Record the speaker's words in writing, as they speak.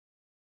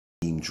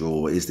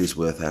draw. Is this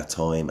worth our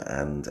time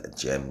and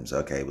gems?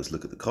 Okay, let's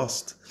look at the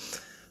cost.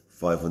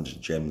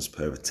 500 gems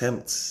per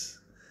attempt.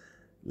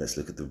 Let's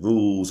look at the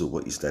rules of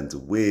what you stand to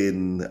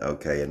win.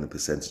 Okay, and the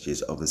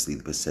percentages. Obviously,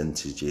 the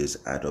percentages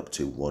add up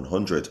to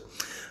 100.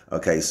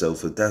 Okay, so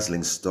for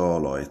Dazzling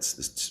Starlight,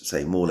 let's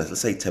say more or less,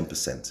 let's say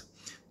 10%.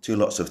 2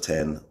 lots of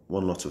 10,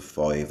 1 lot of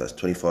 5. That's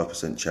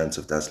 25% chance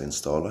of Dazzling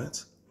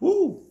Starlight.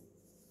 Woo!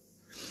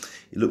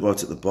 You look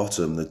right at the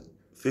bottom, the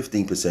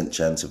 15%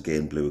 chance of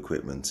getting blue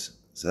equipment.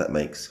 So that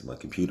makes my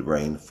computer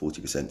brain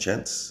 40%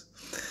 chance.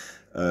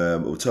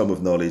 Or Tome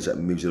of Knowledge, that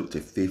moves it up to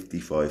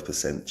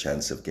 55%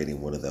 chance of getting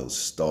one of those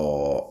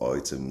star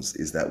items.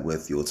 Is that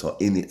worth your time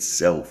in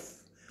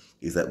itself?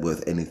 Is that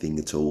worth anything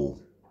at all?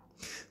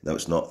 No,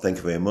 it's not. Thank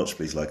you very much.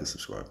 Please like and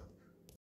subscribe.